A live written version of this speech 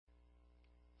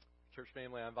Church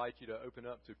family, I invite you to open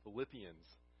up to Philippians,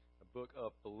 the book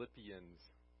of Philippians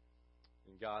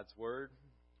in God's Word.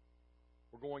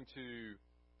 We're going to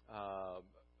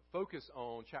focus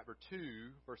on chapter 2,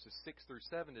 verses 6 through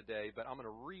 7 today, but I'm going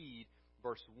to read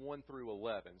verse 1 through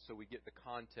 11 so we get the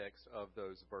context of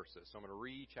those verses. So I'm going to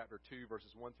read chapter 2,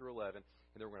 verses 1 through 11, and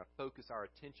then we're going to focus our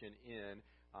attention in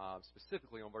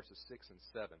specifically on verses 6 and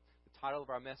 7. The title of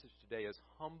our message today is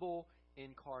Humble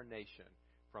Incarnation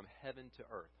from Heaven to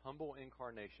Earth. Humble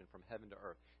Incarnation from Heaven to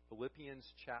Earth. Philippians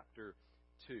chapter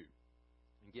 2.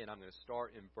 Again, I'm going to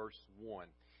start in verse 1.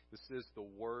 This is the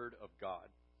Word of God.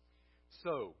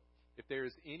 So, if there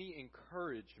is any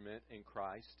encouragement in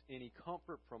Christ, any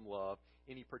comfort from love,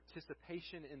 any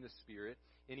participation in the Spirit,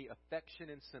 any affection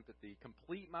and sympathy,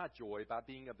 complete my joy by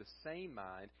being of the same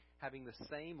mind, having the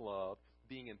same love,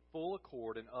 being in full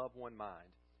accord and of one mind.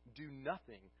 Do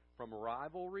nothing from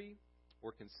rivalry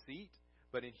or conceit,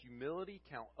 but in humility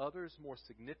count others more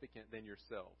significant than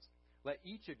yourselves. Let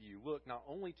each of you look not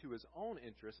only to his own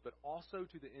interest, but also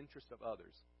to the interest of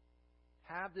others.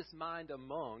 Have this mind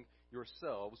among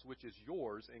yourselves, which is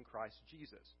yours in Christ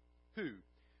Jesus, who,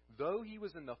 though he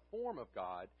was in the form of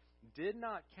God, did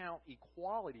not count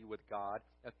equality with God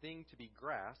a thing to be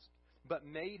grasped, but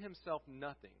made himself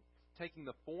nothing, taking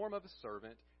the form of a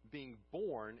servant, being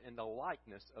born in the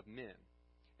likeness of men.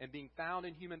 And being found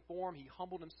in human form, he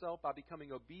humbled himself by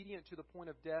becoming obedient to the point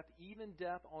of death, even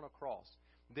death on a cross.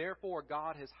 Therefore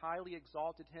God has highly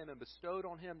exalted him and bestowed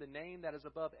on him the name that is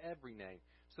above every name,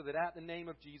 so that at the name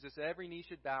of Jesus every knee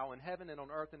should bow in heaven and on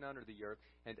earth and under the earth,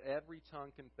 and every tongue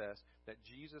confess that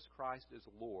Jesus Christ is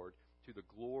Lord, to the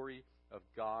glory of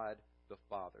God the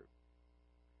Father.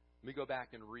 Let me go back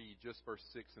and read just verse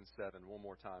 6 and 7 one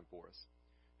more time for us.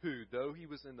 Who, though he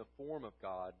was in the form of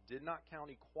God, did not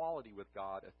count equality with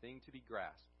God a thing to be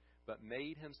grasped, but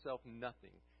made himself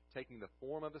nothing, taking the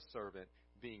form of a servant,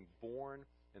 being born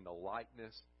in the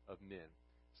likeness of men.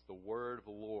 It's the word of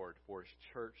the Lord for his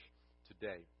church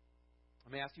today.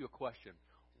 Let me ask you a question.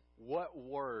 What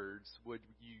words would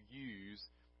you use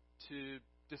to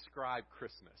describe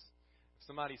Christmas? If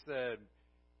somebody said,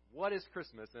 what is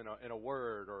Christmas in a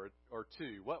word or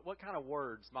two, what kind of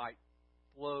words might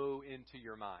flow into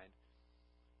your mind?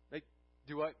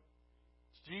 Do what?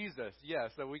 Jesus,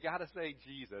 yes. So we got to say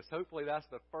Jesus. Hopefully that's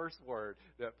the first word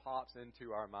that pops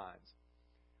into our minds.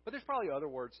 But there's probably other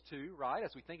words too, right?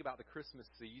 As we think about the Christmas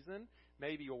season,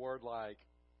 maybe a word like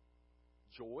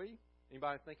joy.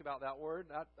 Anybody think about that word?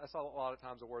 That's a lot of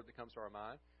times a word that comes to our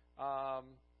mind.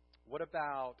 What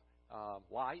about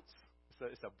lights? So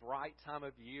it's a bright time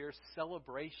of year,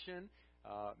 celebration.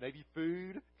 Maybe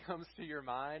food comes to your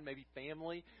mind. Maybe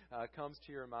family comes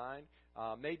to your mind.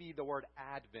 Maybe the word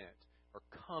Advent or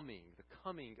coming, the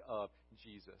coming of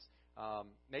Jesus.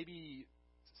 Maybe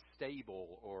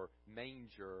stable or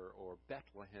manger or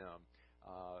Bethlehem.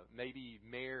 Maybe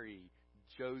Mary,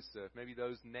 Joseph. Maybe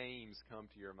those names come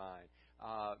to your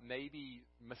mind. Maybe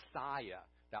Messiah,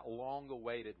 that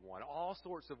long-awaited one. All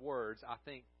sorts of words, I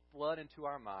think, flood into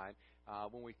our mind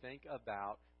when we think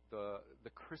about the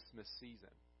Christmas season.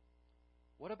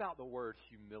 What about the word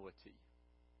humility?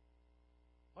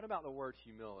 What about the word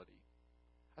humility?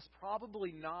 That's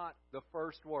probably not the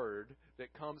first word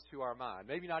that comes to our mind.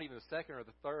 Maybe not even the second or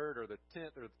the third or the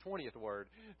 10th or the 20th word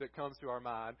that comes to our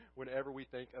mind whenever we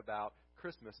think about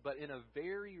Christmas. But in a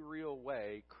very real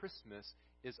way, Christmas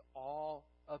is all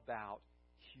about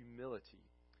humility.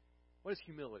 What is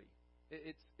humility?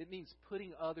 It means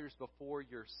putting others before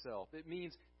yourself. It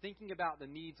means thinking about the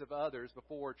needs of others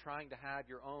before trying to have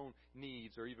your own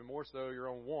needs, or even more so, your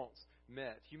own wants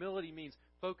met. Humility means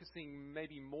focusing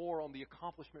maybe more on the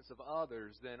accomplishments of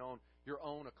others than on your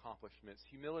own accomplishments.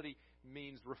 Humility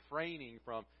means refraining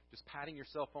from just patting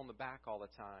yourself on the back all the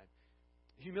time.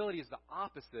 Humility is the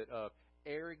opposite of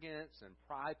arrogance and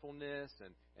pridefulness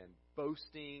and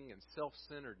boasting and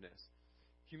self-centeredness.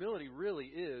 Humility really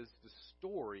is the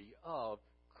story of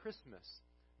Christmas.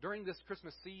 During this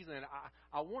Christmas season,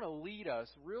 I want to lead us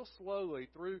real slowly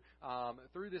through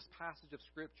this passage of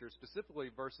Scripture, specifically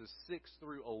verses 6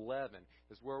 through 11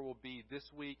 is where we'll be this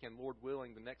week and, Lord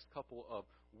willing, the next couple of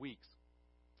weeks.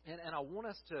 And I want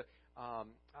us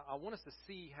to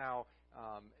see how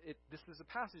this is a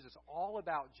passage that's all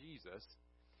about Jesus,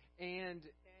 and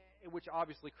which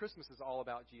obviously Christmas is all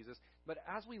about Jesus. But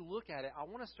as we look at it, I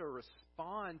want us to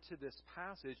respond to this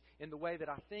passage in the way that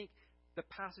I think the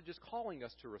passage is calling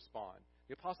us to respond.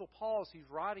 The Apostle Paul, as he's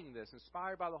writing this,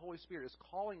 inspired by the Holy Spirit, is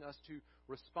calling us to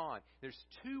respond. There's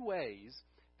two ways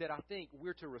that I think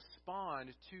we're to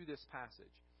respond to this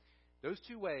passage. Those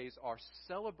two ways are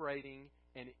celebrating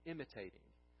and imitating.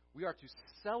 We are to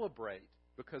celebrate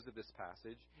because of this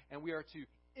passage, and we are to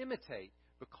imitate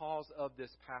because of this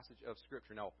passage of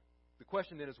Scripture. Now, the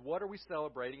question then is, what are we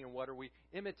celebrating and what are we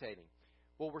imitating?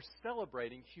 Well, we're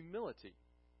celebrating humility.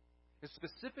 And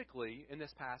specifically, in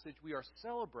this passage, we're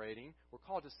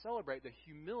called to celebrate the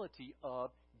humility of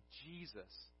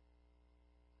Jesus.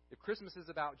 If Christmas is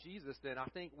about Jesus, then I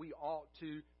think we ought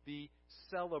to be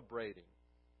celebrating.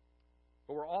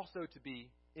 But we're also to be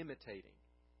imitating.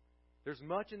 There's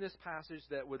much in this passage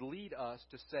that would lead us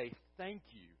to say thank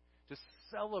you, to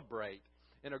celebrate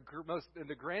in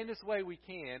the grandest way we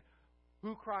can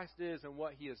who Christ is and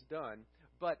what He has done.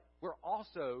 But we're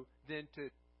also then to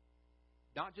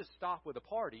not just stop with a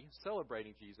party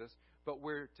celebrating Jesus, but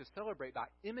we're to celebrate by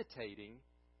imitating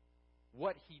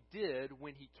what He did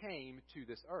when He came to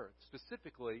this earth.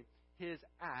 Specifically, His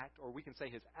act, or we can say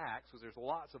His acts, because there's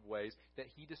lots of ways that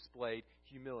He displayed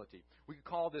humility. We could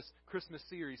call this Christmas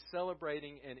series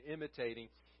Celebrating and Imitating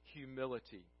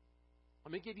Humility.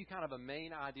 Let me give you kind of a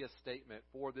main idea statement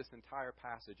for this entire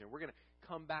passage, and we're going to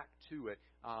come back to it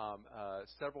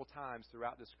several times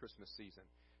throughout this Christmas season.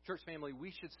 Church family,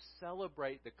 we should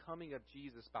celebrate the coming of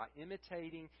Jesus by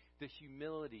imitating the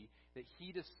humility that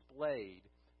He displayed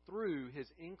through His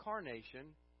incarnation,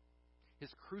 His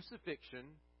crucifixion,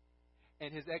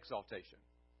 and His exaltation.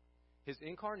 His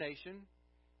incarnation,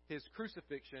 His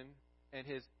crucifixion, and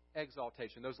His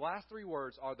exaltation. Those last three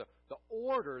words are the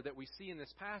order that we see in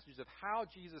this passage of how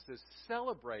Jesus is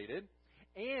celebrated,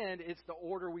 and it's the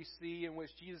order we see in which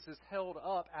Jesus is held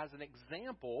up as an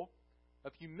example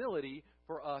of humility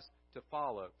for us to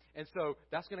follow. And so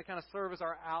that's going to kind of serve as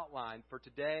our outline for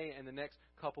today and the next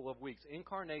couple of weeks.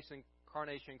 Incarnation,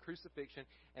 crucifixion,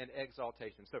 and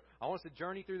exaltation. So I want us to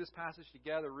journey through this passage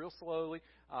together real slowly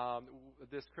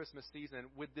this Christmas season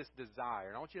with this desire.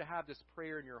 And I want you to have this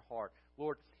prayer in your heart.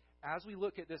 Lord, as we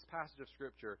look at this passage of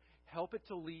Scripture, help it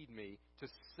to lead me to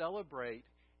celebrate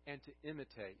and to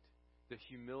imitate the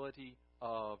humility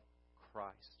of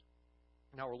Christ.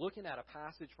 Now, we're looking at a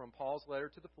passage from Paul's letter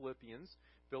to the Philippians.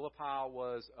 Philippi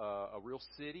was a real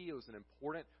city. It was an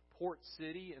important port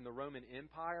city in the Roman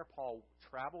Empire. Paul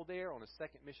traveled there on a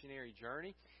second missionary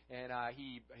journey, and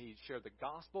he shared the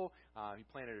gospel. He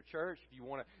planted a church. If you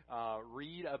want to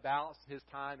read about his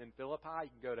time in Philippi, you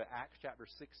can go to Acts chapter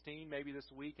 16 maybe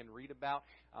this week and read about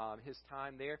his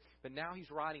time there. But now he's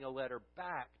writing a letter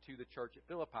back to the church at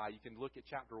Philippi. You can look at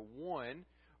chapter 1,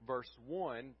 verse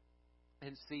 1,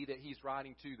 and see that he's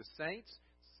writing to the saints.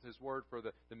 His word for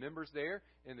the members there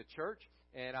in the church.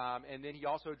 And then he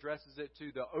also addresses it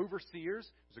to the overseers.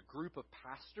 There's a group of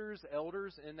pastors,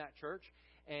 elders in that church.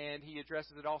 And he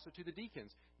addresses it also to the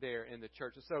deacons there in the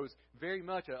church. And so it's very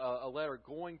much a letter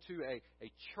going to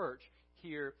a church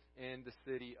here in the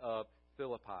city of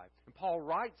Philippi. And Paul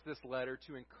writes this letter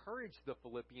to encourage the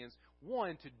Philippians,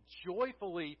 one, to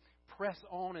joyfully press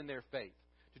on in their faith.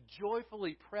 To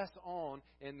joyfully press on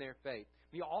in their faith.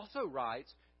 He also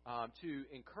writes to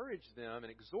encourage them and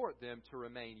exhort them to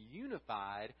remain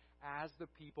unified as the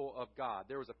people of God.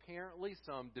 There was apparently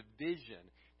some division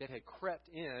that had crept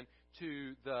in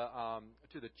to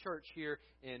the church here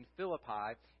in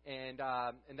Philippi, and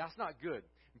that's not good.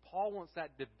 And Paul wants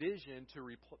that division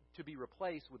to be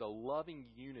replaced with a loving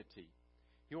unity.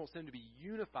 He wants them to be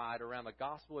unified around the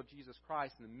gospel of Jesus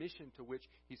Christ and the mission to which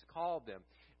He's called them.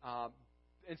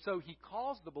 And so he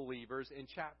calls the believers in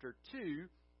chapter 2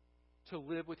 to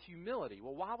live with humility.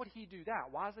 Well, why would he do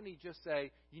that? Why doesn't he just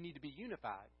say, you need to be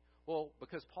unified? Well,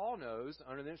 because Paul knows,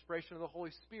 under the inspiration of the Holy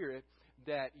Spirit,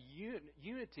 that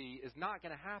unity is not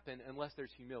going to happen unless there's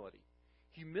humility.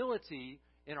 Humility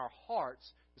in our hearts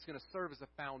is going to serve as a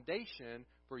foundation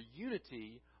for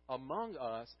unity among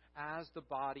us as the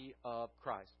body of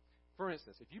Christ. For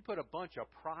instance, if you put a bunch of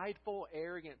prideful,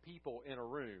 arrogant people in a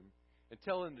room and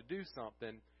tell them to do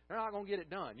something, they're not going to get it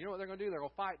done. You know what they're going to do? They're going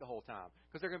to fight the whole time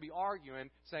because they're going to be arguing,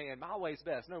 saying, my way's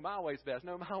best, no, my way's best,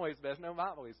 no, my way's best, no,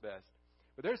 my way's best.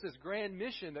 But there's this grand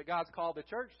mission that God's called the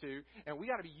church to, and we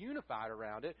got to be unified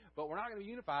around it, but we're not going to be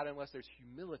unified unless there's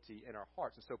humility in our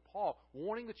hearts. And so Paul,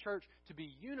 wanting the church to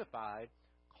be unified,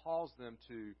 calls them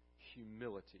to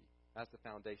humility. That's the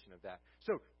foundation of that.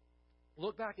 So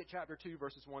look back at chapter 2,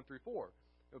 verses 1 through 4.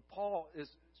 Paul is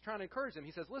trying to encourage them.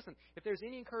 He says, listen, if there's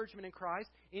any encouragement in Christ,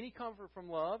 any comfort from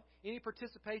love, any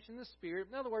participation in the Spirit,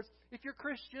 in other words, if you're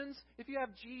Christians, if you have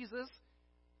Jesus,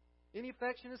 any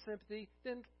affection and sympathy,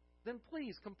 then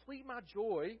please complete my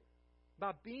joy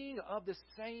by being of the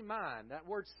same mind. That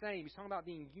word same, he's talking about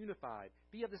being unified.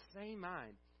 Be of the same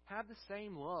mind. Have the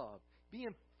same love. Be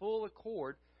in full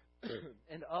accord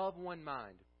and of one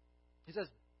mind. He says,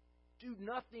 do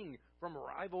nothing from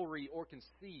rivalry or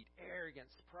conceit, arrogance,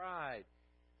 pride,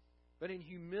 but in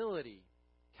humility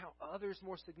others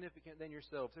more significant than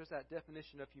yourselves. There's that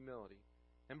definition of humility.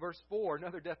 In verse 4,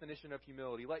 another definition of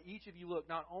humility. Let each of you look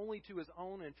not only to his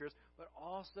own interest, but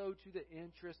also to the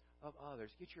interest of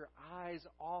others. Get your eyes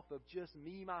off of just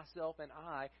me, myself, and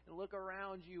I, and look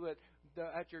around you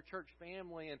at your church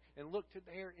family and look to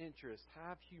their interests.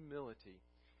 Have humility.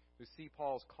 We see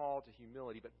Paul's call to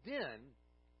humility, but then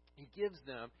he gives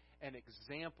them an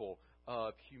example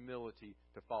of humility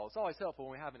to follow. It's always helpful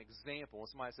when we have an example. When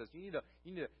somebody says, you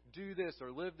need to do this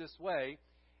or live this way,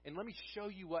 and let me show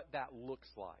you what that looks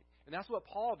like. And that's what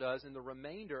Paul does in the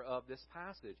remainder of this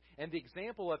passage. And the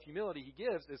example of humility he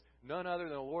gives is none other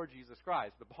than the Lord Jesus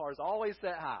Christ. The bar is always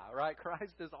set high, right?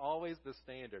 Christ is always the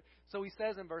standard. So he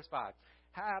says in verse 5,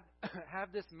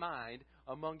 have this mind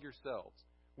among yourselves,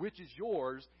 which is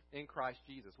yours in Christ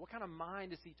Jesus. What kind of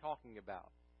mind is he talking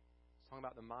about? He's talking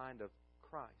about the mind of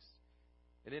Christ.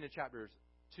 And then in chapters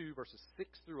 2, verses 6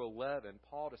 through 11,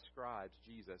 Paul describes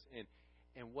Jesus in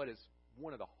what is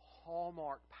one of the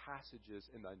hallmark passages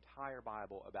in the entire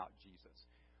Bible about Jesus.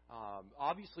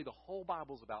 Obviously, the whole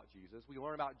Bible is about Jesus. We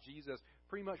learn about Jesus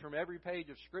pretty much from every page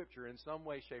of Scripture in some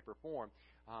way, shape, or form.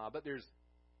 But there's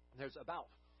about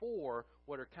 4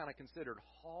 what are kind of considered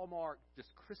hallmark, just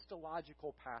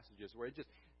Christological passages where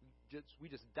we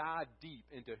just dive deep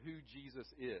into who Jesus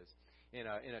is in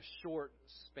a short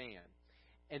span.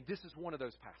 And this is one of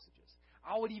those passages.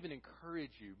 I would even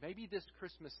encourage you, maybe this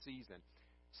Christmas season,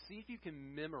 see if you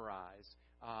can memorize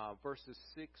verses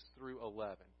 6 through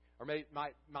 11. Or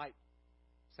might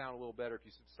sound a little better if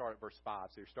you start at verse 5,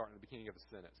 so you're starting at the beginning of a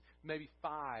sentence. Maybe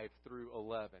 5 through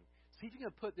 11. See if you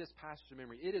can put this passage in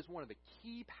memory. It is one of the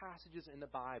key passages in the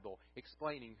Bible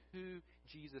explaining who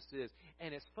Jesus is.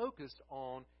 And it's focused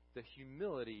on the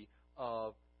humility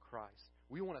of Christ.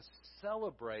 We want to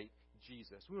celebrate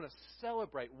Jesus. We want to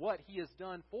celebrate what he has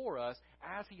done for us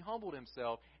as he humbled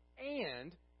himself,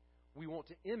 and we want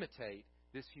to imitate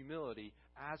this humility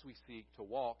as we seek to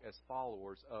walk as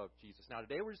followers of Jesus. Now,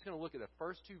 today we're just going to look at the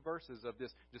first 2 verses of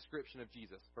this description of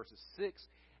Jesus, verses 6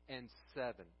 and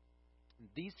 7.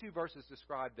 These 2 verses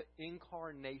describe the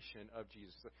incarnation of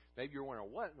Jesus. Maybe you're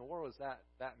wondering, what in the world does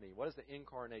that mean? What is the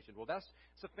incarnation? Well,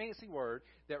 it's a fancy word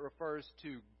that refers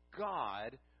to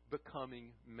God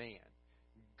becoming man.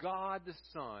 God the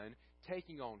Son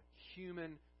taking on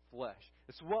human flesh.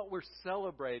 It's what we're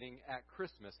celebrating at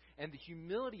Christmas. And the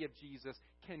humility of Jesus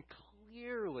can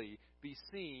clearly be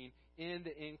seen in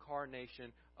the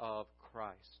incarnation of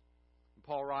Christ. And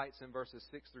Paul writes in verses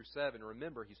 6 through 7,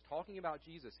 remember, he's talking about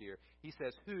Jesus here. He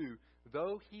says, who,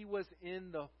 though he was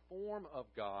in the form of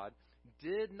God,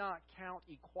 did not count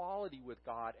equality with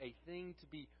God a thing to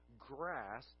be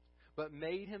grasped, but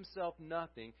made himself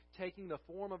nothing, taking the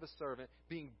form of a servant,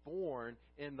 being born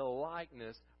in the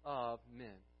likeness of men.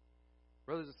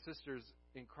 Brothers and sisters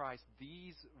in Christ,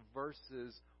 these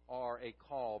verses are a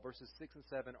call. Verses 6 and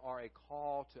 7 are a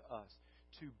call to us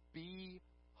to be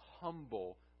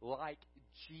humble like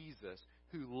Jesus,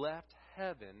 who left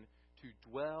heaven to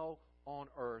dwell on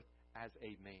earth as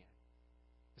a man.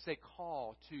 It's a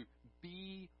call to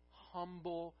be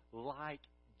humble like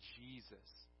Jesus,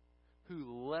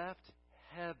 who left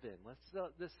heaven. Let's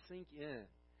let this sink in.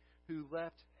 Who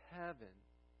left heaven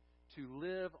to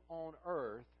live on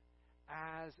earth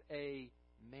as a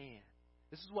man.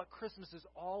 This is what Christmas is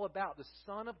all about. The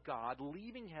Son of God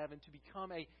leaving heaven to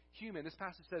become a human. This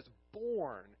passage says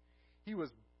born. He was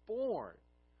born.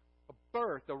 A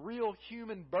birth, a real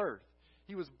human birth.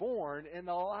 He was born in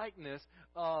the likeness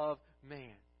of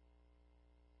man.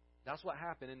 That's what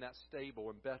happened in that stable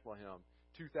in Bethlehem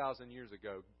 2,000 years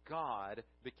ago. God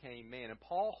became man. And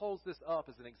Paul holds this up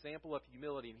as an example of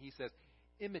humility, and he says,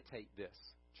 imitate this,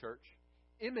 church.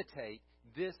 Imitate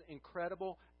this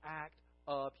incredible act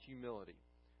of humility.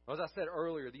 As I said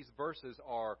earlier, these verses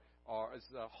are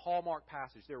a hallmark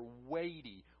passage. They're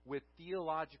weighty with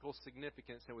theological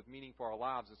significance and with meaning for our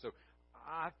lives. And so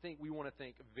I think we want to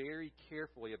think very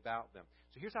carefully about them.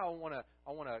 So here's how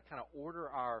I want to kind of order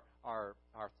our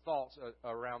thoughts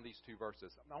around these 2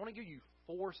 verses. I want to give you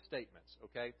 4 statements,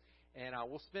 okay? And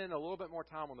we'll spend a little bit more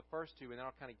time on the first 2, and then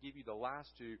I'll kind of give you the last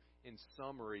 2 in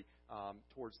summary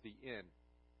towards the end.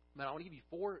 But I want to give you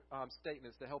 4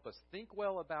 statements to help us think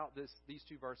well about these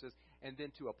 2 verses and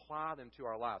then to apply them to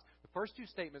our lives. The first 2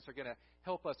 statements are going to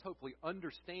help us hopefully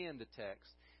understand the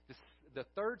text. The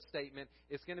third statement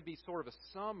is going to be sort of a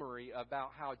summary about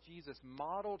how Jesus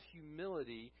modeled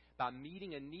humility by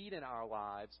meeting a need in our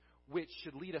lives, which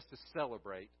should lead us to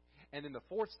celebrate. And then the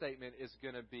fourth statement is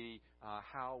going to be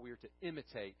how we're to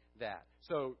imitate that.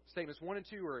 So statements 1 and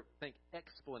 2 are think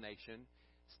explanation.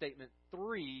 Statement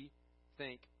 3,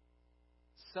 think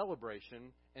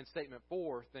celebration. And statement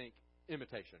 4, think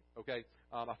imitation, okay?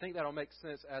 I think that'll make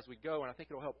sense as we go, and I think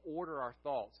it'll help order our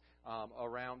thoughts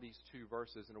around these two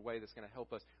verses in a way that's going to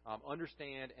help us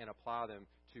understand and apply them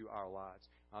to our lives.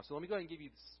 So let me go ahead and give you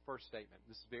this first statement.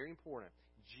 This is very important.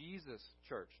 Jesus,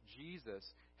 church, Jesus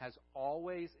has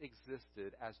always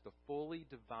existed as the fully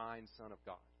divine Son of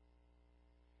God.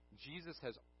 Jesus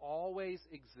has always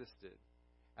existed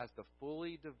as the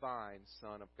fully divine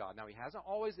Son of God. Now, He hasn't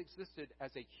always existed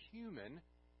as a human.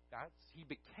 He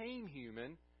became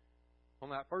human on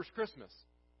that first Christmas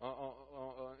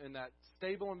in that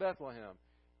stable in Bethlehem.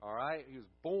 All right? He was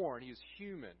born. He was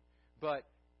human. But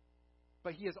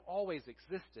He has always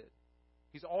existed.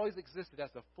 He's always existed as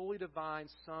the fully divine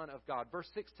Son of God. Verse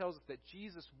 6 tells us that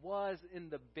Jesus was in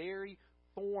the very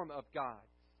form of God,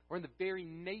 or in the very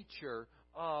nature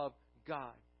of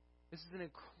God. This is an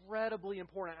incredibly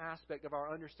important aspect of our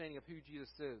understanding of who Jesus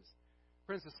is.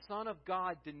 Friends, the Son of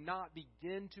God did not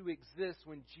begin to exist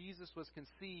when Jesus was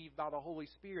conceived by the Holy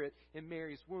Spirit in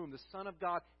Mary's womb. The Son of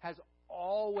God has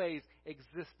always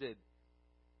existed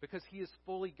because He is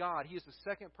fully God. He is the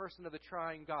second person of the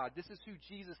triune God. This is who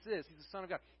Jesus is. He's the Son of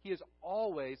God. He has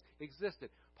always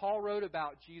existed. Paul wrote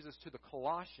about Jesus to the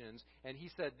Colossians, and he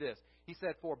said this. He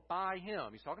said, "For by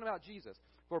Him," he's talking about Jesus,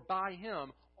 "for by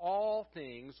Him all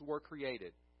things were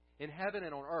created, in heaven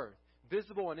and on earth,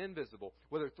 visible and invisible,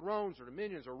 whether thrones or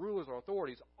dominions or rulers or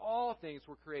authorities, all things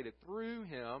were created through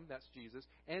Him," that's Jesus,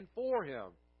 "and for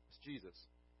Him," that's Jesus.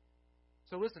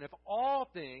 So listen, if all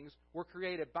things were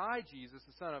created by Jesus,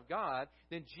 the Son of God,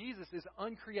 then Jesus is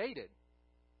uncreated.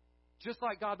 Just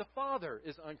like God the Father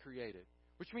is uncreated,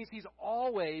 which means He's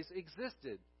always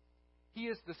existed. He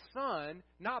is the Son,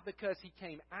 not because He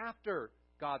came after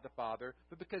God the Father,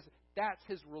 but because that's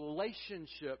His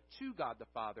relationship to God the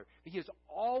Father. He has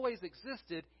always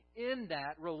existed in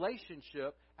that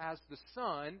relationship as the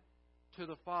Son to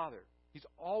the Father. He's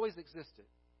always existed.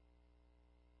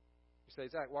 You say,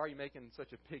 "Zach, why are you making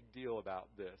such a big deal about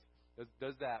this?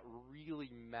 Does that really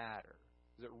matter?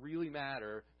 Does it really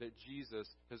matter that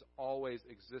Jesus has always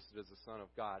existed as the Son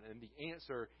of God?" And the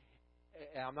answer,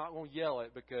 and I'm not going to yell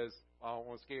it because I don't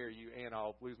want to scare you and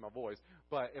I'll lose my voice,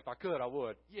 but if I could, I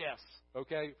would. Yes.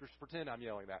 Okay? Just pretend I'm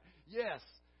yelling that. Yes.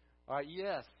 All right,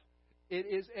 yes. It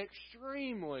is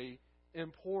extremely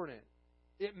important.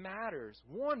 It matters.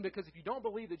 One, because if you don't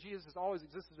believe that Jesus has always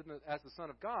existed as the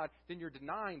Son of God, then you're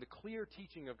denying the clear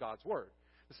teaching of God's Word.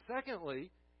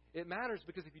 Secondly, it matters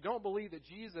because if you don't believe that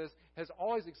Jesus has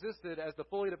always existed as the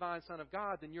fully divine Son of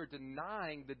God, then you're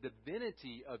denying the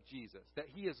divinity of Jesus, that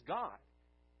He is God.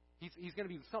 He's going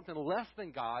to be something less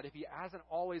than God if He hasn't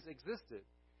always existed.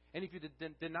 And if you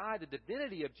deny the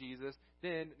divinity of Jesus,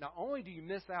 then not only do you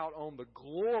miss out on the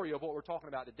glory of what we're talking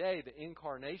about today, the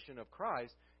incarnation of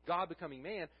Christ, God becoming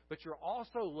man, but you're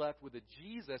also left with a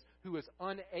Jesus who is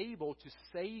unable to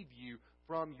save you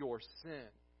from your sin.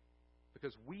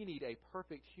 Because we need a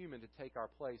perfect human to take our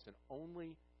place, and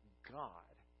only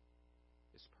God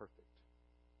is perfect.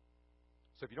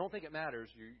 So if you don't think it matters,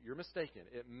 you're mistaken.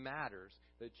 It matters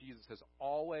that Jesus has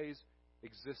always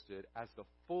existed as the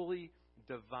fully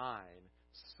divine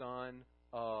Son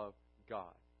of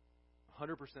God.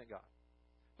 100% God.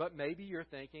 But maybe you're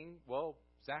thinking, "Well,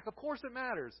 Zach, of course it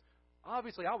matters.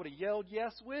 Obviously, I would have yelled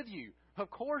yes with you.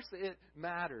 Of course it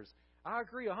matters. I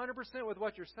agree 100% with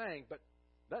what you're saying, but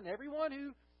doesn't everyone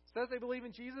who says they believe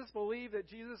in Jesus believe that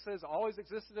Jesus has always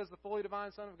existed as the fully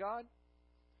divine Son of God?"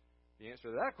 The answer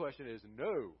to that question is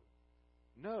no.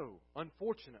 No,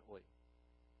 unfortunately.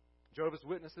 Jehovah's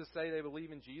Witnesses say they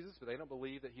believe in Jesus, but they don't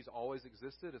believe that He's always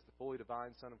existed as the fully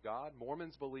divine Son of God.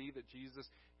 Mormons believe that Jesus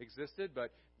existed,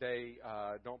 but they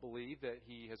don't believe that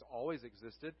He has always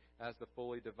existed as the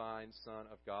fully divine Son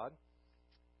of God.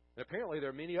 And apparently there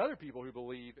are many other people who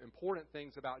believe important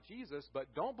things about Jesus,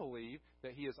 but don't believe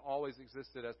that He has always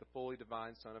existed as the fully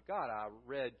divine Son of God. I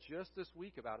read just this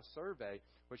week about a survey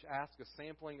which asked a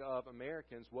sampling of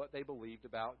Americans what they believed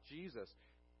about Jesus.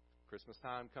 Christmas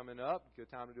time coming up, good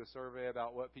time to do a survey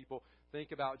about what people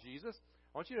think about Jesus.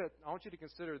 I want you to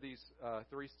consider these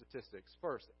three statistics.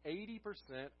 First,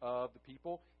 80% of the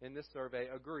people in this survey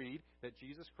agreed that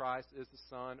Jesus Christ is the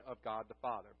Son of God the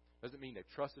Father. Doesn't mean they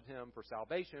trusted Him for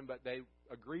salvation, but they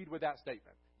agreed with that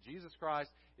statement. Jesus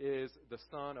Christ is the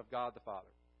Son of God the Father.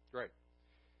 Great.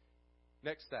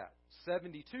 Next stat.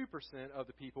 72% of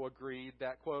the people agreed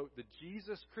that, quote, the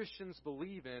Jesus Christians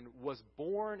believe in was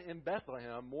born in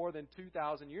Bethlehem more than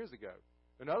 2,000 years ago.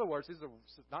 In other words, this is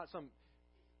not some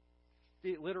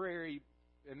literary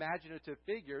imaginative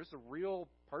figure. It's a real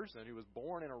person who was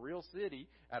born in a real city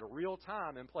at a real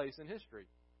time and place in history.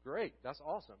 Great. That's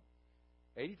awesome.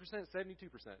 80%, 72%.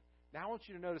 Now I want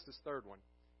you to notice this third one.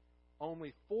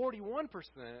 only 41%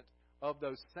 of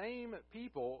those same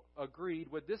people agreed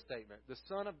with this statement. The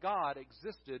Son of God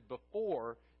existed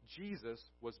before Jesus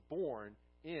was born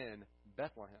in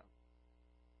Bethlehem.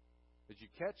 Did you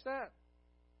catch that?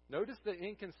 Notice the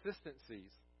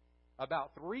inconsistencies.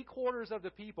 About 3/4 of the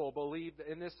people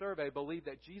in this survey believed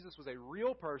that Jesus was a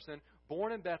real person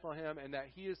born in Bethlehem and that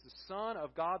he is the Son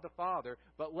of God the Father,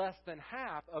 but less than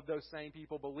half of those same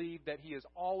people believe that he has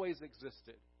always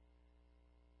existed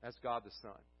as God the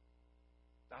Son.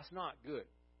 That's not good.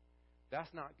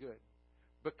 That's not good.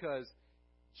 Because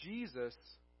Jesus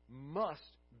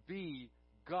must be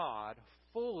God,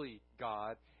 fully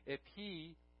God, if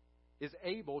he is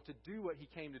able to do what he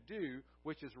came to do,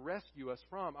 which is rescue us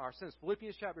from our sins.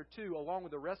 Philippians chapter 2, along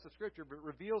with the rest of Scripture,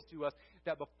 reveals to us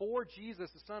that before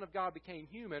Jesus, the Son of God, became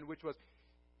human,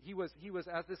 he was,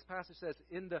 as this passage says,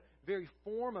 in the very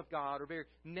form of God or very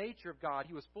nature of God.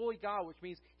 He was fully God, which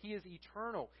means he is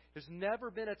eternal. There's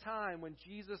never been a time when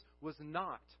Jesus was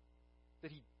not,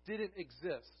 that he didn't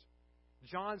exist.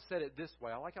 John said it this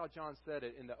way. I like how John said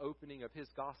it in the opening of his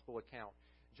gospel account.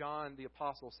 John the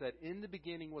Apostle said, "In the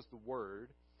beginning was the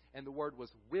Word, and the Word was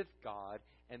with God,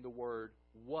 and the Word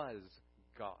was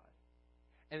God."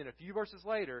 And then a few verses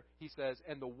later, he says,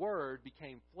 "And the Word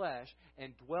became flesh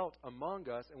and dwelt among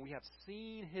us, and we have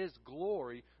seen His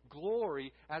glory,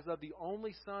 glory as of the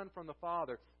only Son from the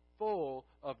Father, full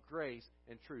of grace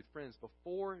and truth." Friends,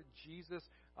 before Jesus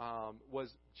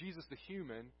was Jesus the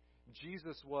human,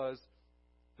 Jesus was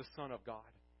the Son of God.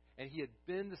 And He had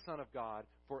been the Son of God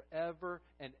forever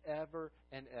and ever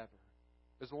and ever.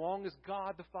 As long as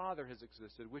God the Father has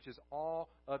existed, which is all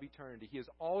of eternity. He has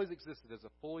always existed as a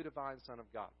fully divine Son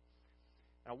of God.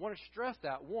 And I want to stress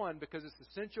that, one, because it's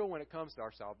essential when it comes to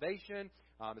our salvation.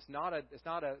 It's not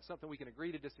something we can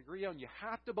agree to disagree on. You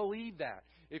have to believe that.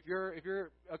 If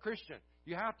you're a Christian,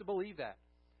 you have to believe that.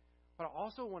 But I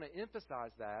also want to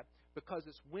emphasize that because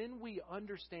it's when we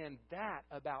understand that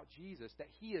about Jesus, that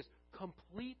He is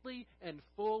completely and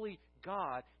fully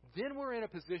God, then we're in a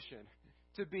position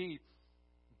to be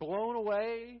blown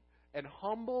away and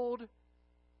humbled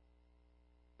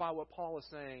by what Paul is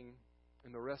saying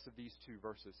in the rest of these two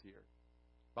verses here,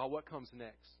 by what comes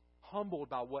next. Humbled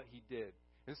by what He did.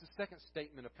 And this is the second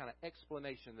statement of kind of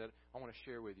explanation that I want to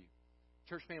share with you.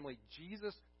 Church family,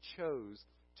 Jesus chose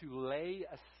to lay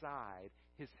aside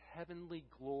His heavenly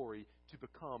glory to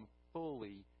become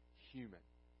fully human.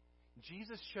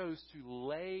 Jesus chose to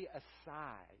lay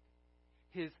aside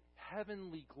His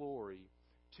heavenly glory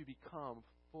to become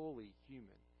fully human.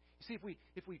 You see,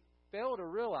 if we fail to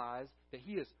realize that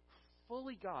He is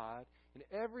fully God in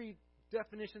every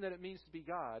definition that it means to be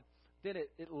God, then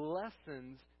it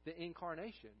lessens the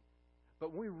incarnation.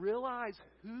 But when we realize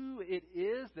who it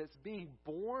is that's being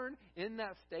born in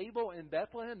that stable in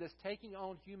Bethlehem, that's taking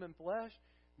on human flesh,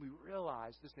 we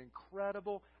realize this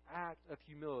incredible act of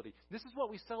humility. This is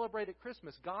what we celebrate at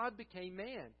Christmas. God became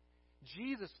man.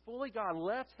 Jesus, fully God,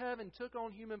 left heaven, took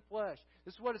on human flesh.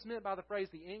 This is what is meant by the phrase,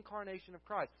 the incarnation of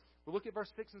Christ. We'll look at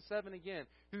verse 6 and 7 again.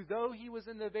 Who, though He was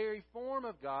in the very form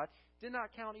of God, did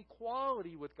not count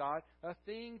equality with God a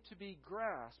thing to be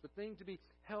grasped, a thing to be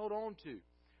held on to.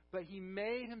 But He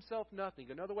made Himself nothing.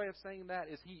 Another way of saying that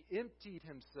is He emptied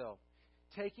Himself,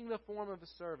 taking the form of a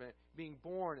servant, being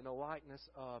born in the likeness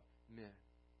of men.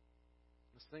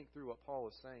 Let's think through what Paul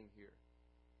is saying here.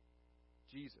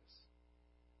 Jesus,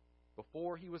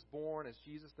 before He was born as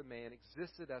Jesus the man,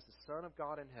 existed as the Son of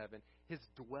God in heaven. His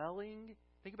dwelling,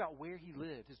 think about where He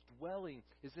lived. His dwelling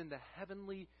is in the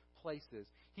heavenly places.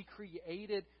 He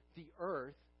created the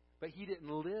earth, but He didn't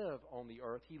live on the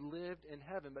earth. He lived in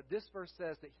heaven. But this verse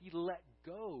says that He let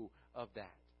go of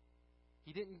that.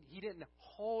 He didn't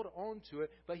hold on to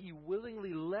it, but He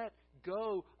willingly let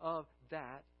go of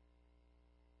that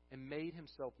and made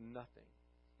Himself nothing.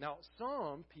 Now,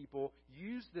 some people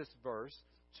use this verse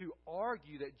to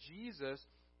argue that Jesus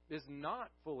is not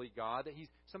fully God, that He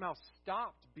somehow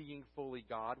stopped being fully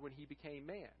God when He became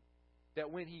man.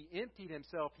 That when He emptied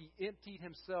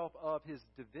Himself of His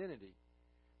divinity.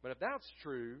 But if that's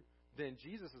true, then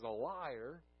Jesus is a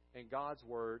liar and God's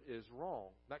Word is wrong.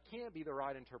 That can't be the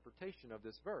right interpretation of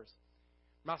this verse.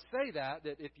 Now, I say that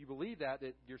if you believe that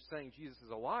you're saying Jesus is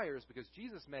a liar, is because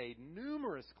Jesus made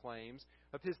numerous claims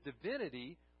of His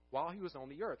divinity while He was on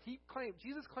the earth.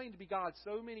 Jesus claimed to be God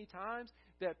so many times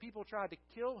that people tried to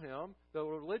kill Him. The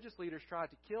religious leaders tried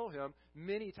to kill Him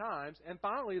many times, and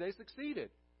finally they succeeded.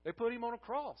 They put Him on a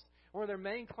cross. One of their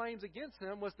main claims against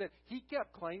Him was that He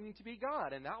kept claiming to be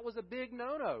God, and that was a big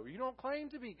no-no. You don't claim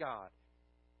to be God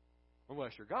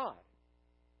unless you're God.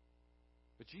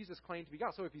 But Jesus claimed to be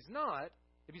God. So if He's not,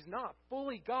 if He's not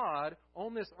fully God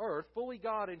on this earth, fully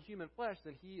God in human flesh,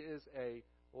 then He is a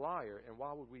liar. And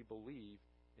why would we believe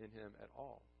in Him at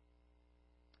all?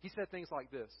 He said things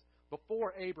like this: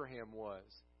 before Abraham was,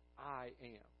 I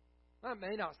am. That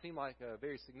may not seem like a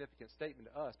very significant statement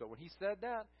to us, but when he said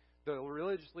that, the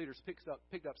religious leaders picked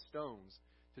up stones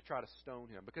to try to stone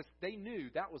him, because they knew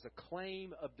that was a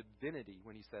claim of divinity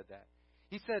when he said that.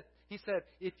 He said,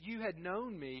 if you had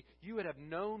known me, you would have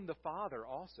known the Father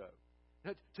also.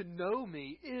 To know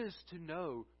me is to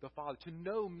know the Father. To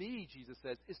know me, Jesus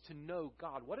says, is to know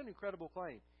God. What an incredible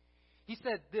claim. He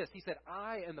said this. He said,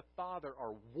 I and the Father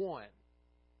are one.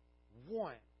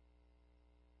 One.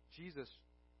 Jesus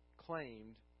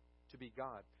claimed to be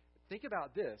God. Think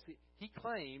about this. He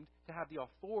claimed to have the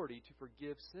authority to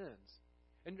forgive sins.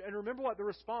 And remember what the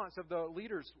response of the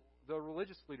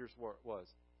religious leaders was.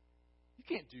 You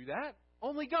can't do that.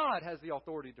 Only God has the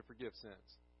authority to forgive sins.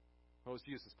 What was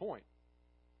Jesus' point?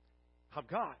 I'm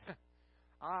God.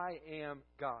 I am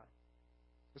God.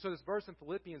 And so this verse in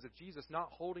Philippians of Jesus not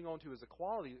holding on to his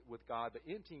equality with God, but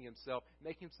emptying himself,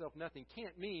 making himself nothing,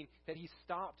 can't mean that he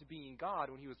stopped being God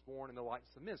when he was born in the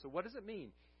likeness of men. So what does it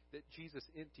mean that Jesus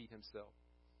emptied himself?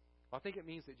 Well, I think it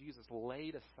means that Jesus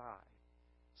laid aside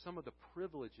some of the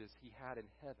privileges he had in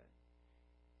heaven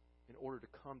in order to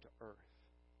come to earth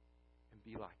and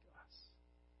be like us.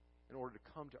 In order to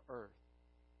come to earth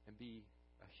and be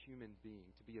a human being,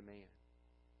 to be a man.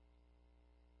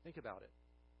 Think about it.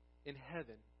 In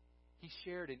heaven, he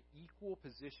shared an equal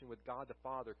position with God the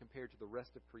Father compared to the rest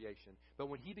of creation. But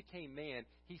when he became man,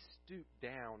 he stooped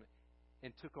down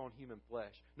and took on human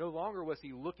flesh. No longer was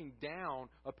he looking down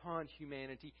upon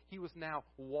humanity. He was now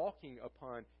walking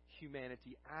upon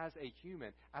humanity as a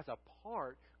human, as a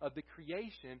part of the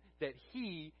creation that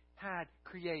he had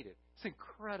created. It's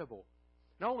incredible.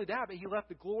 Not only that, but he left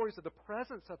the glories of the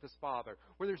presence of his Father,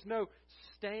 where there's no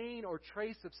stain or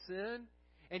trace of sin.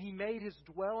 And he made his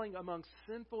dwelling among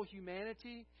sinful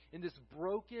humanity in this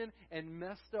broken and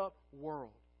messed up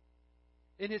world.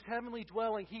 In his heavenly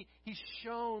dwelling, he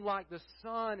shone like the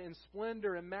sun in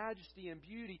splendor and majesty and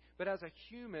beauty. But as a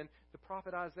human, the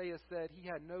prophet Isaiah said he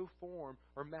had no form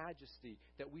or majesty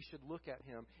that we should look at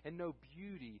him, and no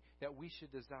beauty that we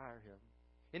should desire him.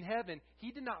 In heaven,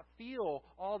 he did not feel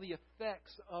all the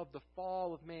effects of the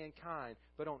fall of mankind.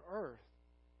 But on earth,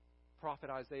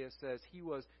 prophet Isaiah says he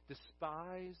was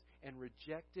despised and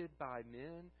rejected by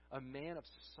men, a man of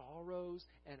sorrows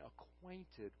and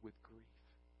acquainted with grief.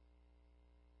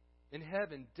 In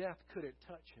heaven, death couldn't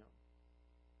touch him.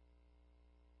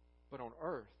 But on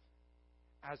earth,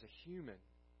 as a human,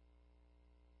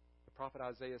 the prophet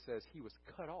Isaiah says he was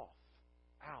cut off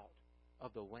out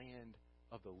of the land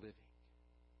of the living.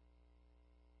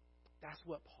 That's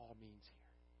what Paul means here.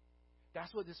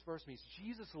 That's what this verse means.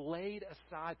 Jesus laid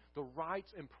aside the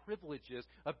rights and privileges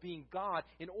of being God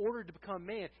in order to become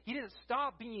man. He didn't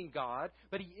stop being God,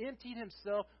 but he emptied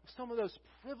himself of some of those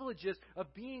privileges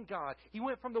of being God. He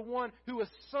went from the one who was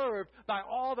served by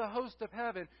all the host of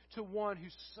heaven to one who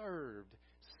served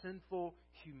sinful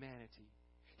humanity.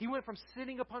 He went from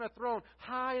sitting upon a throne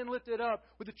high and lifted up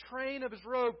with the train of his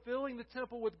robe filling the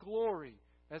temple with glory,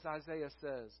 as Isaiah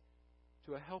says,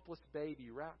 to a helpless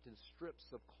baby wrapped in strips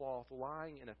of cloth,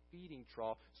 lying in a feeding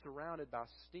trough, surrounded by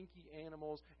stinky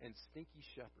animals and stinky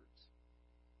shepherds.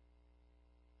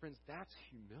 Friends, that's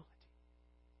humility.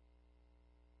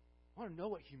 Want to know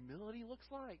what humility looks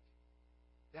like?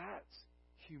 That's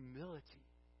humility.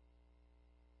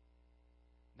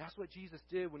 That's what Jesus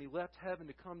did when he left heaven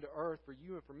to come to earth for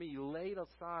you and for me. He laid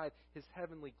aside his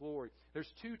heavenly glory.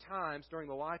 There's two times during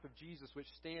the life of Jesus which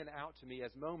stand out to me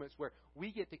as moments where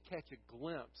we get to catch a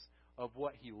glimpse of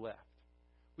what he left.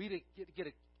 We get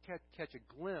to catch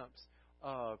a glimpse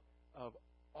of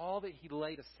all that he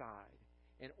laid aside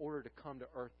in order to come to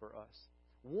earth for us.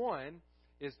 One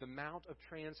is the Mount of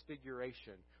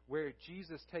Transfiguration, where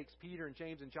Jesus takes Peter and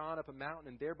James and John up a mountain,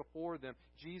 and there before them,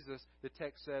 Jesus, the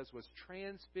text says, was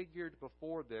transfigured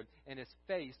before them, and his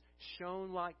face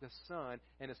shone like the sun,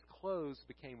 and his clothes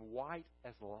became white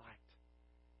as light.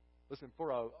 Listen,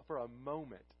 for a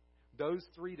moment, those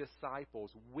three disciples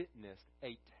witnessed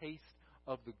a taste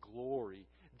of the glory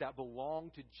that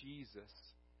belonged to Jesus,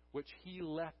 which he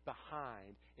left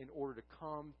behind in order to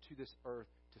come to this earth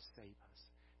to save us.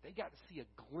 They got to see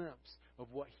a glimpse of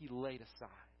what he laid aside.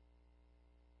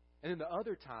 And then the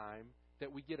other time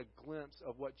that we get a glimpse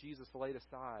of what Jesus laid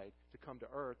aside to come to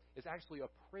earth is actually a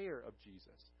prayer of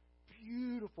Jesus.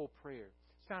 Beautiful prayer.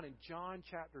 It's found in John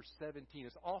chapter 17.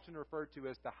 It's often referred to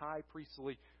as the high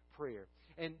priestly prayer.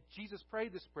 And Jesus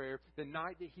prayed this prayer the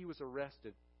night that he was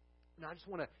arrested. And I just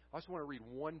want to read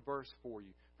one verse for you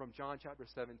from John chapter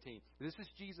 17. This is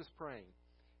Jesus praying.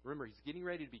 Remember, he's getting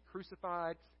ready to be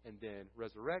crucified and then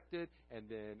resurrected and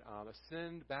then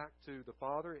ascend back to the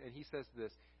Father. And he says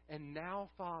this, and now,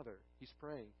 Father, he's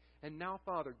praying, and now,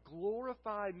 Father,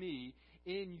 glorify me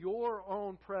in your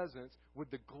own presence with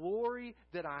the glory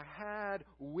that I had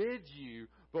with you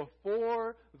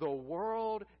before the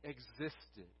world existed.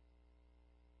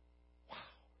 Wow.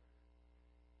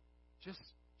 Just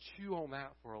chew on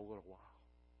that for a little while.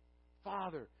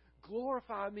 Father,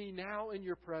 glorify me now in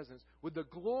your presence with the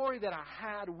glory that I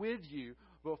had with you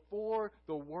before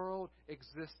the world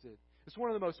existed. It's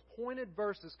one of the most pointed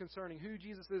verses concerning who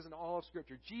Jesus is in all of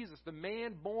Scripture. Jesus, the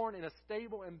man born in a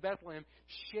stable in Bethlehem,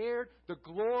 shared the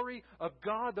glory of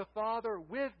God the Father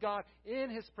with God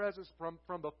in His presence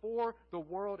from before the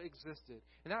world existed.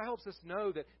 And that helps us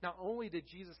know that not only did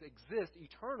Jesus exist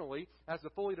eternally as the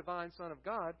fully divine Son of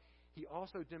God, He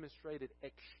also demonstrated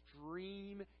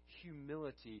extreme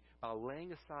humility by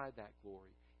laying aside that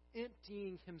glory,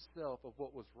 emptying Himself of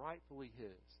what was rightfully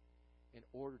His in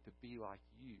order to be like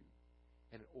you,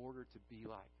 and in order to be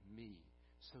like me,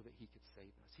 so that He could save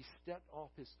us. He stepped off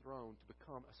His throne to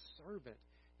become a servant,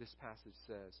 this passage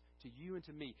says, to you and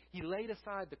to me. He laid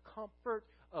aside the comfort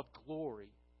of glory,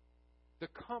 to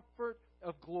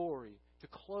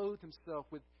clothe Himself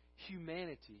with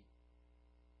humanity,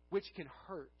 which can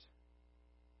hurt,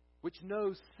 which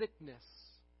knows sickness,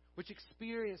 which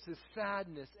experiences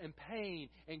sadness and pain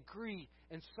and grief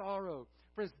and sorrow.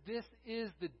 Friends, this is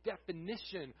the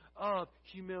definition of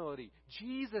humility.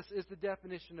 Jesus is the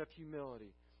definition of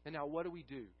humility. And now what do we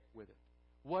do with it?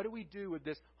 What do we do with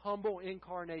this humble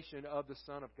incarnation of the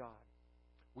Son of God?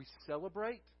 We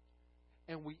celebrate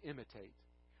and we imitate.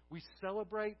 We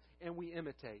celebrate and we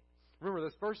imitate. Remember,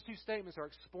 those first two statements are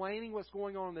explaining what's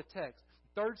going on in the text.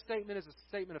 The third statement is a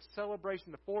statement of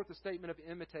celebration. The fourth, a statement of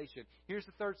imitation. Here's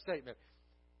the third statement.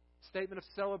 Statement of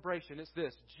celebration. It's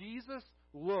this. Jesus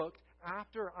looked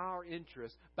after our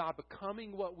interests by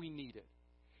becoming what we needed.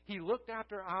 He looked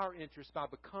after our interests by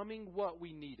becoming what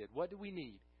we needed. What do we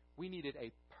need? We needed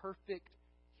a perfect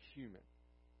human.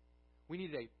 We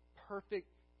needed a perfect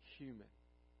human.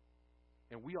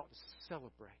 And we ought to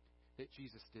celebrate that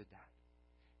Jesus did that.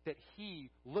 That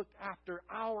He looked after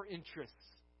our interests.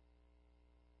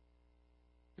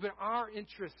 He put our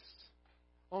interests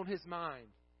on His mind.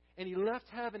 And He left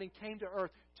heaven and came to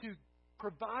earth to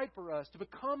provide for us, to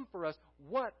become for us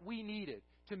what we needed,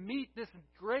 to meet this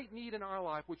great need in our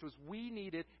life, which was we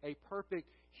needed a perfect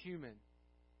human.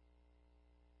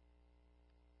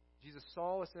 Jesus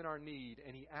saw us in our need,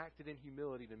 and He acted in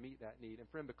humility to meet that need. And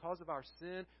friend, because of our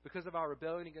sin, because of our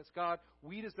rebellion against God,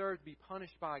 we deserve to be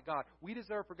punished by God. We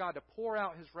deserve for God to pour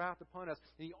out His wrath upon us.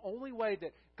 And the only way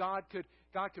that God could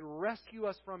rescue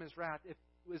us from His wrath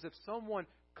is if someone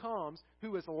comes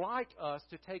who is like us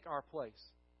to take our place.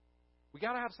 We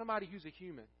got to have somebody who's a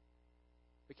human.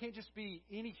 It can't just be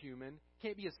any human. It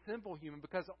can't be a simple human,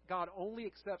 because God only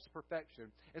accepts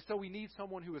perfection. And so we need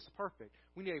someone who is perfect.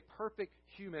 We need a perfect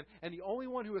human. And the only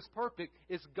one who is perfect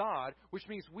is God, which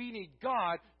means we need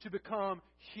God to become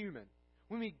human.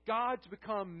 We need God to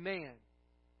become man.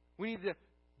 We need the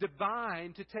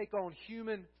divine to take on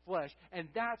human flesh. And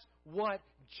that's what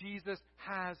Jesus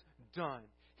has done.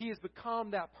 He has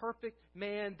become that perfect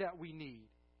man that we need.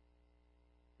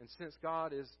 And since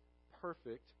God is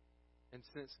perfect, and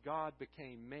since God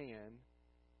became man,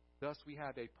 thus we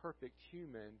have a perfect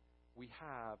human, we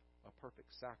have a perfect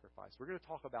sacrifice. We're going to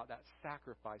talk about that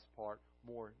sacrifice part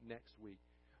more next week.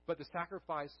 But the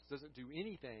sacrifice doesn't do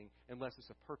anything unless it's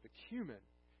a perfect human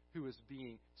who is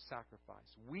being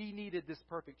sacrificed. We needed this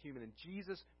perfect human, and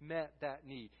Jesus met that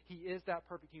need. He is that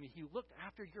perfect human. He looked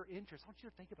after your interests. I want you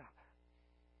to think about that.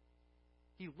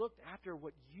 He looked after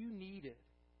what you needed.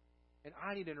 And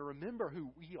I needed to remember who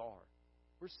we are.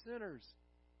 We're sinners.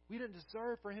 We didn't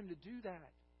deserve for Him to do that.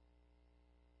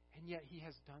 And yet He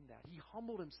has done that. He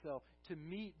humbled Himself to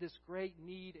meet this great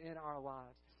need in our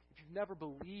lives. If you've never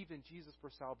believed in Jesus for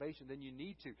salvation, then you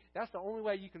need to. That's the only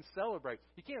way you can celebrate.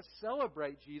 You can't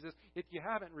celebrate Jesus if you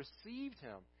haven't received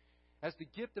Him as the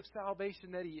gift of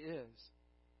salvation that He is.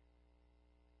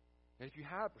 And if you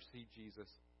have received Jesus,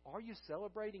 are you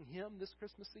celebrating Him this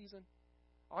Christmas season?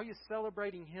 Are you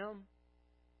celebrating Him?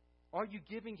 Are you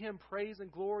giving Him praise and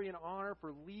glory and honor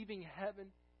for leaving heaven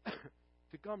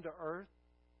to come to earth,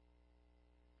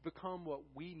 to become what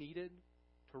we needed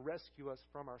to rescue us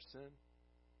from our sin?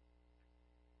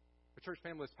 The church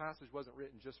family, this passage wasn't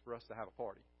written just for us to have a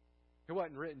party. It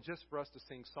wasn't written just for us to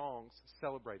sing songs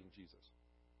celebrating Jesus.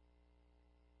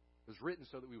 It was written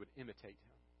so that we would imitate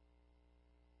Him,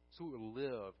 so we would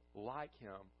live like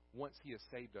Him once He has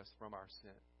saved us from our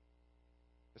sin.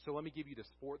 So let me give you this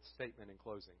fourth statement in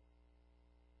closing.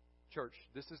 Church,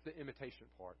 this is the imitation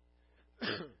part.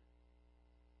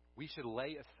 We should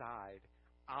lay aside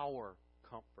our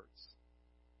comforts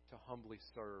to humbly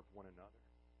serve one another.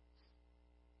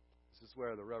 This is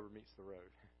where the rubber meets the road.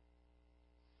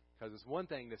 Because it's one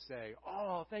thing to say,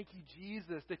 oh, thank you,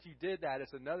 Jesus, that you did that.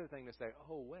 It's another thing to say,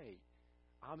 oh, wait,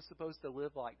 I'm supposed to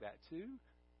live like that too?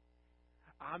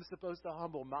 I'm supposed to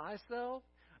humble myself?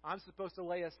 I'm supposed to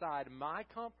lay aside my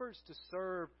comforts to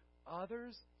serve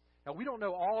others? Now, we don't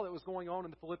know all that was going on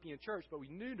in the Philippian church, but we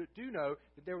do know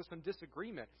that there was some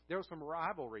disagreement. There was some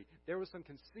rivalry. There was some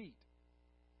conceit.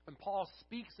 And Paul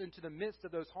speaks into the midst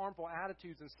of those harmful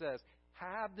attitudes and says,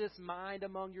 have this mind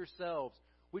among yourselves,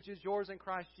 which is yours in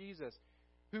Christ Jesus,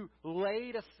 who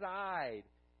laid aside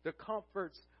the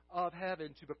comforts of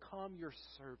heaven to become your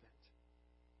servant.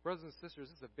 Brothers and sisters,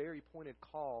 this is a very pointed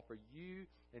call for you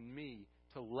and me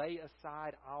to lay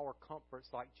aside our comforts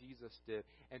like Jesus did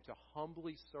and to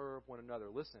humbly serve one another.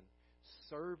 Listen,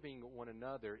 serving one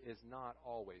another is not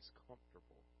always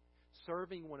comfortable.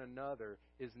 Serving one another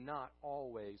is not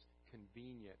always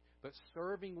convenient. But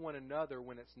serving one another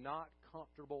when it's not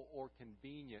comfortable or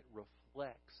convenient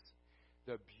reflects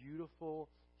the beautiful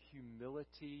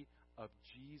humility of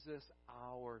Jesus,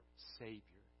 our Savior.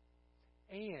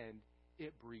 And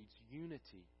it breeds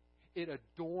unity. It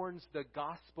adorns the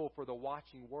gospel for the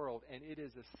watching world, and it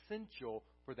is essential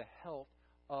for the health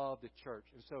of the church.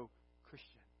 And so,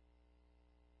 Christian,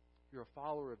 if you're a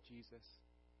follower of Jesus,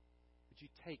 would you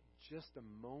take just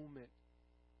a moment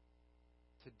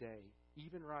today,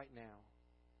 even right now,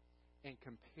 and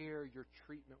compare your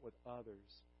treatment with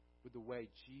others with the way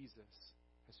Jesus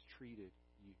has treated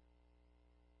you?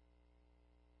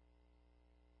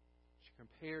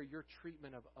 Compare your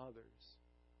treatment of others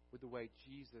with the way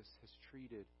Jesus has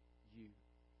treated you.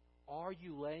 Are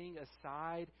you laying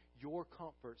aside your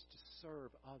comforts to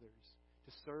serve others,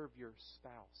 to serve your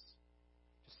spouse,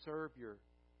 to serve your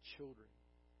children,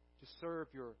 to serve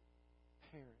your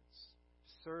parents,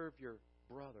 to serve your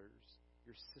brothers,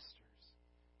 your sisters,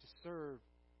 to serve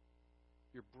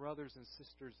your brothers and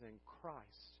sisters in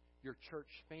Christ, your church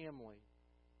family?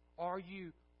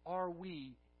 Are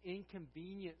we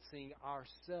inconveniencing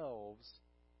ourselves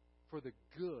for the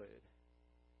good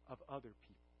of other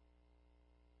people?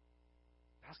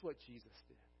 That's what Jesus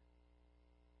did.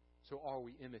 So are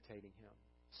we imitating Him?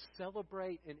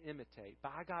 Celebrate and imitate.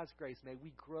 By God's grace, may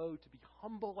we grow to be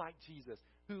humble like Jesus,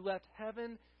 who left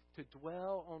heaven to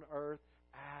dwell on earth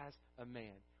as a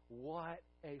man. What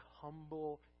a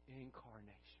humble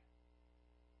incarnation.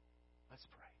 Let's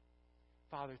pray.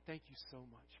 Father, thank you so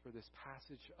much for this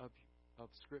passage of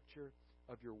Scripture,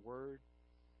 of your Word.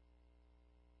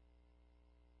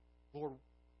 Lord,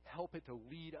 help it to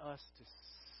lead us to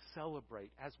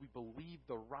celebrate as we believe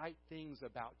the right things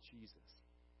about Jesus.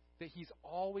 That He's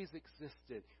always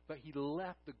existed, but He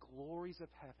left the glories of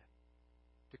heaven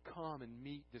to come and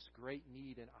meet this great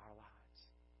need in our lives.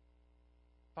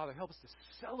 Father, help us to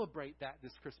celebrate that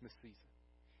this Christmas season.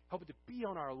 Help it to be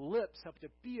on our lips. Help it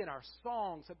to be in our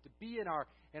songs. Help it to be in our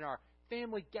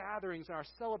family gatherings and our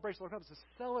celebrations. Lord, help us to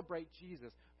celebrate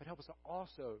Jesus, but help us to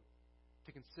also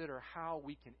to consider how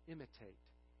we can imitate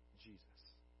Jesus.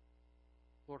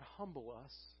 Lord, humble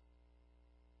us.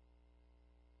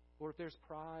 Lord, if there's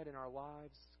pride in our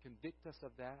lives, convict us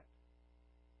of that.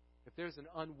 If there's an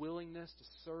unwillingness to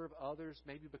serve others,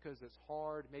 maybe because it's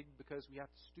hard, maybe because we have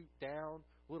to stoop down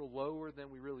a little lower than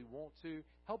we really want to,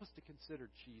 help us to consider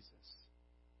Jesus,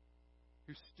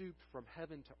 who stooped from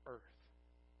heaven to earth.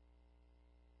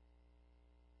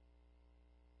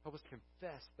 Help us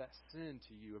confess that sin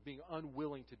to you of being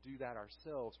unwilling to do that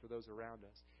ourselves for those around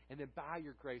us. And then by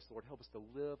your grace, Lord, help us to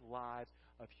live lives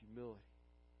of humility,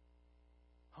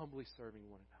 humbly serving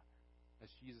one another as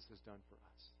Jesus has done for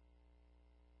us.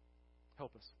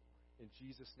 Help us, Lord. In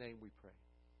Jesus' name we pray.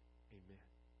 Amen.